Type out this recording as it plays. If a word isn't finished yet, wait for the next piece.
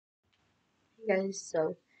Hey guys,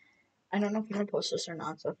 so I don't know if I'm gonna post this or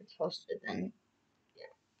not, so if it's posted, then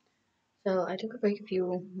yeah. So I took a break a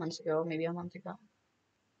few months ago, maybe a month ago,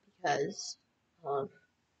 because of,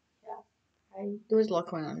 there was a lot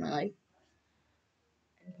going on in my life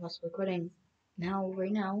and possibly quitting.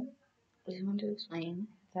 Right now, I just want to explain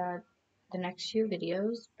that the next few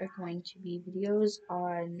videos are going to be videos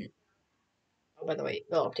on, oh, by the way,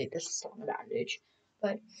 they'll update this, still on the bandage,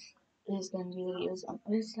 but it is going to be videos on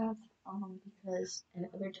other stuff, because, and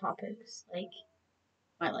other topics, like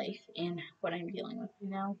my life and what I'm dealing with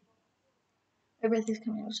right now. My birthday's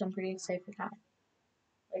coming up, so I'm pretty excited for that.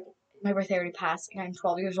 Like, my birthday already passed, and I'm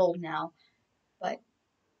 12 years old now, but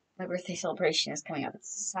my birthday celebration is coming up.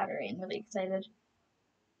 It's Saturday. I'm really excited.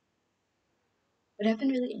 But I've been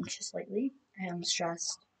really anxious lately. I am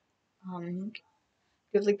stressed. I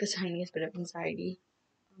have like the tiniest bit of anxiety.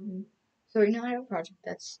 So right now I have a project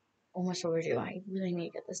that's almost overdue. I really need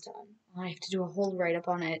to get this done. I have to do a whole write up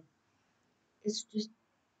on it. It's just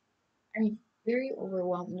I'm very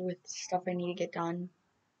overwhelmed with stuff I need to get done.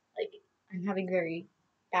 Like I'm having very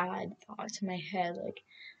bad thoughts in my head. Like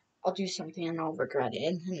I'll do something and I'll regret it.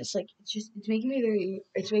 And it's like, it's making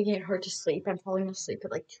it hard to sleep. I'm falling asleep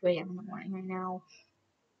at like 2 a.m. in the morning right now.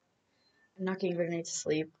 I'm not getting very night to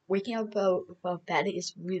sleep. Waking up about bed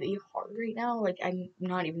is really hard right now. Like, I'm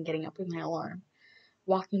not even getting up with my alarm.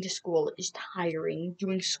 Walking to school is tiring.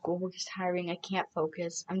 Doing schoolwork is tiring. I can't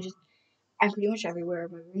focus. I'm pretty much everywhere.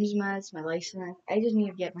 My room's a mess. My life's a mess. I just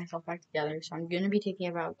need to get myself back together. So I'm going to be taking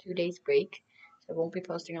about 2 days break. So I won't be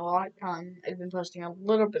posting a lot. I've been posting a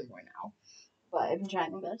little bit more now, but I've been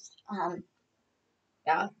trying my best.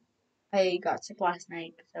 Yeah, I got sick last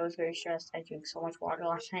night because I was very stressed. I drank so much water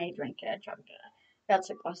last night, drank it, chugged it. Got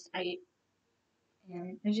sick last night,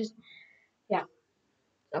 and it's just, yeah.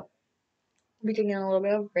 So, I'll be taking a little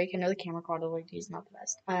bit of a break. I know the camera quality is not the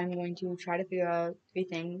best. I'm going to try to figure out three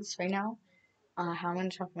things right now. How I'm going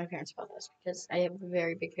to talk to my parents about this because I have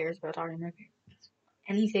very big fears about talking to my parents.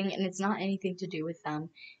 Anything, and it's not anything to do with them.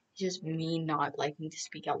 It's just me not liking to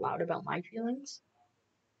speak out loud about my feelings.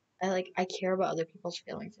 I care about other people's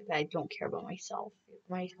feelings, but I don't care about myself,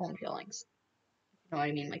 my own feelings. You know what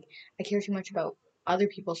I mean? Like I care too much about other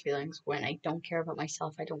people's feelings when I don't care about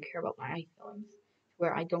myself. I don't care about my feelings.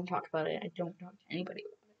 Where I don't talk about it. I don't talk to anybody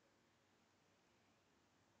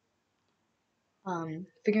about it.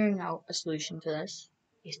 Figuring out a solution to this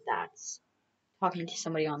is that's talking to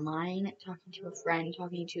somebody online, talking to a friend,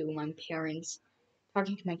 talking to my parents,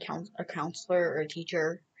 talking to a counselor or a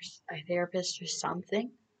teacher, or a therapist or something,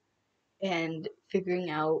 and figuring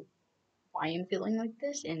out why I'm feeling like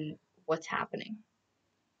this and what's happening.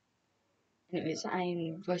 Anyways,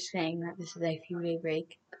 I'm just saying that this is a few day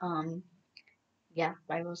break. Yeah,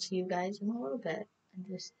 I will see you guys in a little bit. And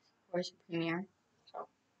this is, of course, a premiere. So, I'm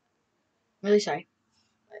really sorry.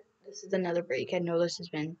 But this is another break. I know this has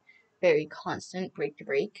been very constant, break to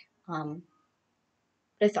break. But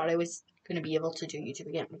I thought I was going to be able to do YouTube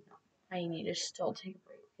again. But no, I need to still take a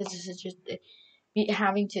break. Because this is just me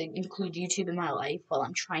having to include YouTube in my life while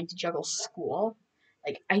I'm trying to juggle school.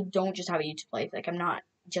 Like, I don't just have a YouTube life. Like, I'm not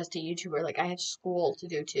just a YouTuber. Like, I have school to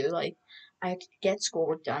do too. Like, I have to get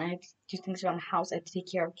schoolwork done. I have to do things around the house. I have to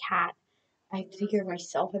take care of a cat. I have to take care of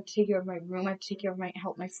myself. I have to take care of my room. I have to take care of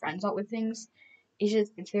help my friends out with things.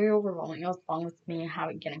 It's very overwhelming, along with me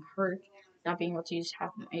getting hurt, not being able to just have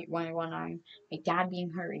my one arm, my dad being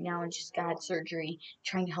hurt right now and just got surgery,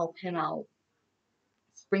 trying to help him out.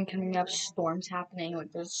 Spring coming up, storms happening,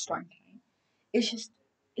 like there's a storm coming. It's just,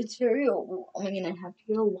 it's very overwhelming and I have to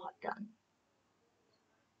get a lot done.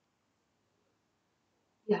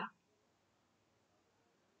 Yeah,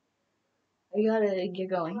 I gotta get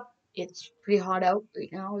going. It's pretty hot out right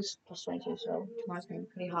now. It's plus 22, so tomorrow's gonna be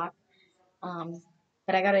pretty hot. Um,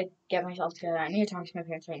 but I gotta get myself together. I need to talk to my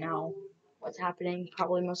parents right now. What's happening?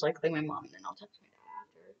 Probably most likely my mom, and then I'll text my dad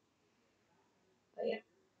after. But yeah,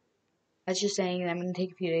 that's just saying that I'm gonna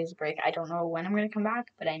take a few days of break. I don't know when I'm gonna come back,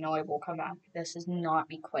 but I know I will come back. This is not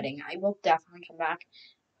me quitting. I will definitely come back.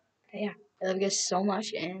 But yeah, I love you guys so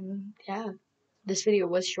much, and yeah, this video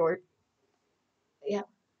was short. But yeah,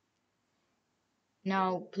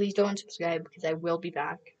 now please don't subscribe because I will be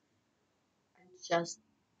back. I just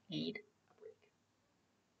need a break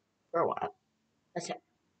for a while. That's it.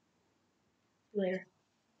 See you later.